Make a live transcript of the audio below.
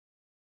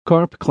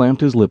Carp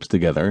clamped his lips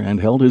together and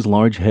held his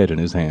large head in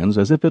his hands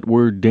as if it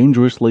were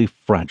dangerously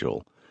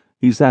fragile.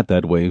 He sat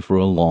that way for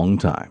a long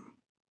time.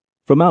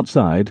 From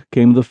outside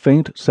came the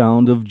faint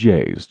sound of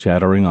jays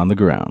chattering on the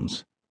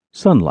grounds.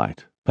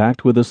 Sunlight,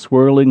 packed with a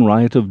swirling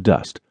riot of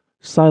dust,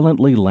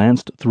 silently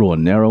lanced through a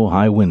narrow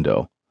high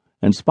window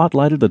and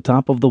spotlighted the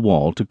top of the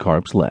wall to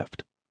Carp's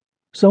left.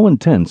 So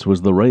intense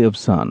was the ray of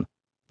sun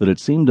that it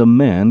seemed a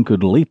man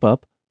could leap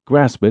up,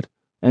 grasp it,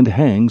 and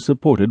hang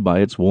supported by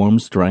its warm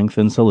strength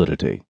and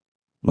solidity.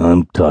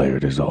 "I'm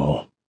tired is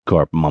all,"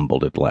 Carp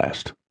mumbled at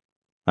last.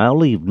 "I'll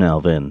leave now,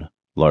 then,"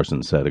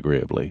 Larson said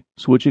agreeably,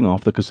 switching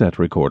off the cassette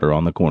recorder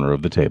on the corner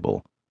of the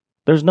table.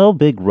 "There's no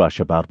big rush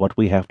about what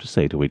we have to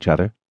say to each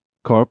other."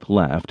 Carp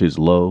laughed his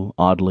low,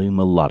 oddly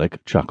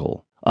melodic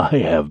chuckle. "I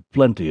have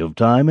plenty of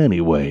time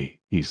anyway,"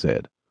 he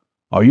said.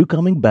 "Are you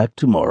coming back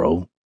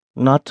tomorrow?"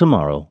 "Not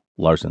tomorrow,"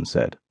 Larson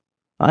said.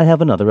 "I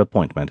have another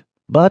appointment,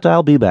 but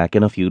I'll be back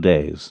in a few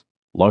days."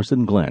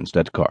 Larson glanced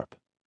at Carp.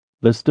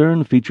 The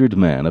stern-featured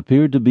man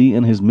appeared to be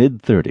in his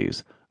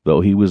mid-30s,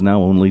 though he was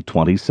now only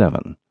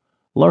 27.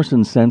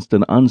 Larson sensed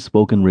an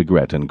unspoken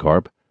regret in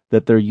Carp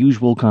that their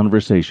usual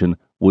conversation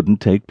wouldn't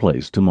take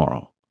place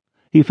tomorrow.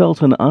 He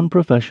felt an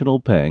unprofessional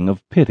pang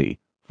of pity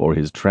for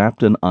his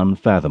trapped and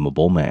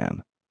unfathomable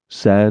man.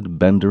 Sad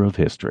bender of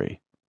history.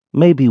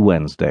 "Maybe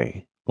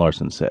Wednesday,"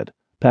 Larson said,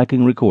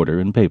 packing recorder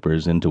and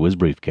papers into his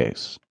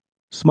briefcase.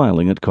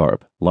 Smiling at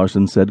Carp,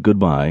 Larson said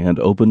goodbye and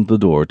opened the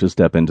door to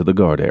step into the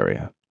guard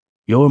area.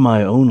 "You're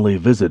my only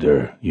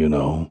visitor, you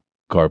know,"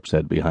 Carp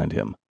said behind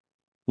him.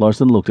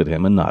 Larson looked at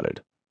him and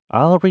nodded.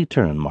 "I'll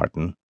return,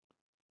 Martin."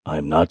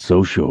 "I'm not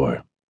so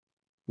sure."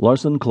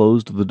 Larson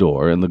closed the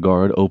door and the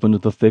guard opened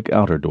the thick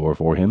outer door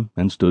for him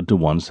and stood to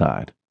one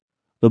side.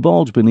 The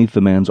bulge beneath the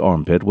man's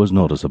armpit was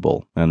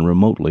noticeable and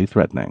remotely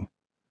threatening.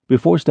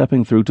 Before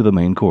stepping through to the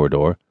main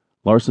corridor,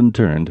 Larson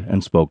turned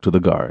and spoke to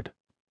the guard.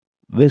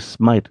 "This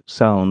might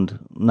sound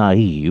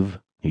naive,"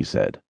 he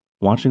said,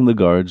 watching the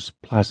guard's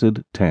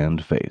placid,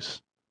 tanned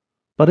face.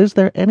 "But is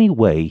there any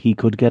way he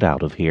could get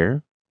out of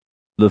here?"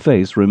 The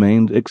face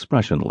remained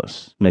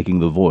expressionless, making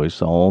the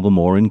voice all the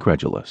more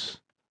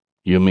incredulous.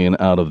 "You mean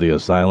out of the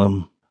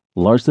asylum?"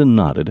 Larson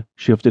nodded,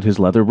 shifted his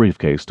leather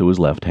briefcase to his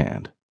left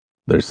hand.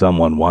 "There's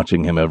someone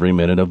watching him every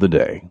minute of the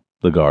day,"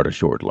 the guard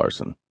assured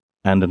Larson.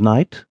 "And at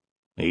night?"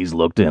 "He's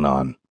looked in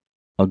on."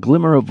 A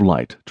glimmer of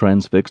light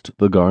transfixed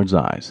the guard's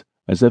eyes,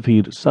 as if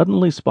he'd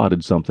suddenly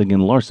spotted something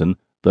in Larson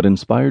that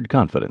inspired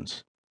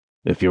confidence.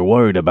 "If you're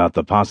worried about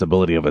the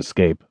possibility of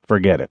escape,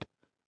 forget it.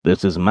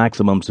 This is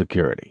maximum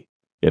security.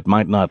 It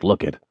might not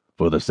look it,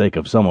 for the sake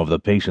of some of the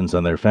patients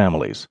and their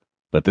families,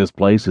 but this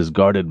place is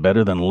guarded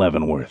better than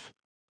Leavenworth,"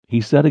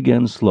 he said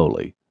again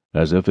slowly,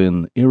 as if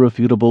in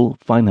irrefutable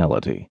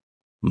finality.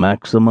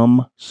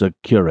 "Maximum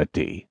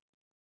security."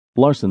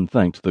 Larson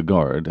thanked the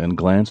guard and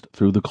glanced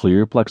through the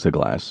clear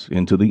plexiglass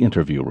into the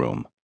interview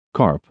room.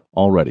 Carp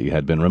already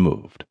had been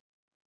removed.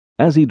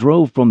 As he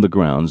drove from the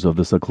grounds of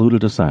the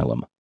secluded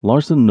asylum,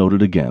 Larson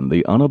noted again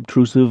the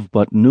unobtrusive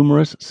but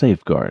numerous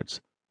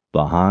safeguards,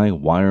 the high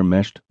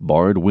wire-meshed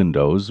barred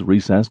windows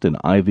recessed in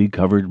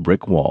ivy-covered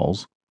brick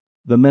walls,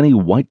 the many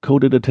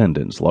white-coated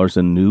attendants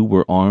Larson knew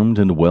were armed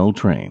and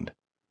well-trained,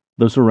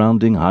 the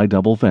surrounding high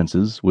double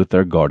fences with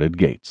their guarded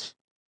gates.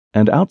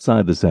 And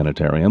outside the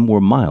sanitarium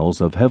were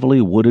miles of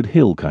heavily wooded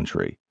hill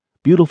country,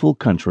 beautiful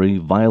country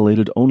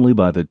violated only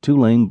by the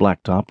two-lane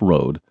blacktop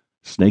road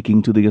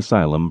snaking to the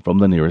asylum from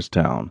the nearest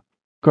town,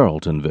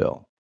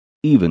 Carltonville.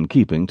 Even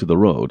keeping to the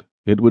road,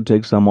 it would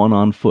take someone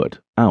on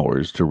foot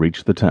hours to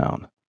reach the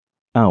town.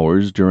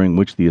 Hours during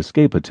which the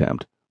escape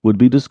attempt would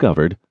be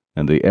discovered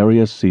and the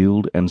area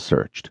sealed and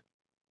searched.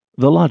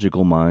 The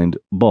logical mind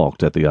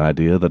balked at the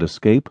idea that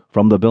escape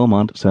from the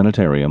Belmont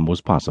Sanitarium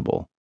was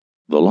possible.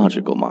 The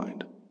logical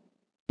mind.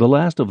 The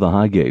last of the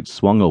high gates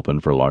swung open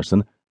for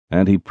Larson,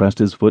 and he pressed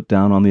his foot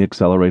down on the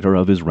accelerator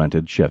of his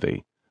rented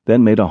Chevy,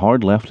 then made a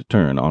hard left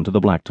turn onto the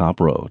blacktop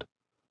road.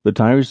 The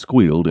tires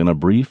squealed in a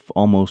brief,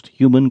 almost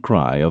human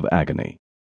cry of agony.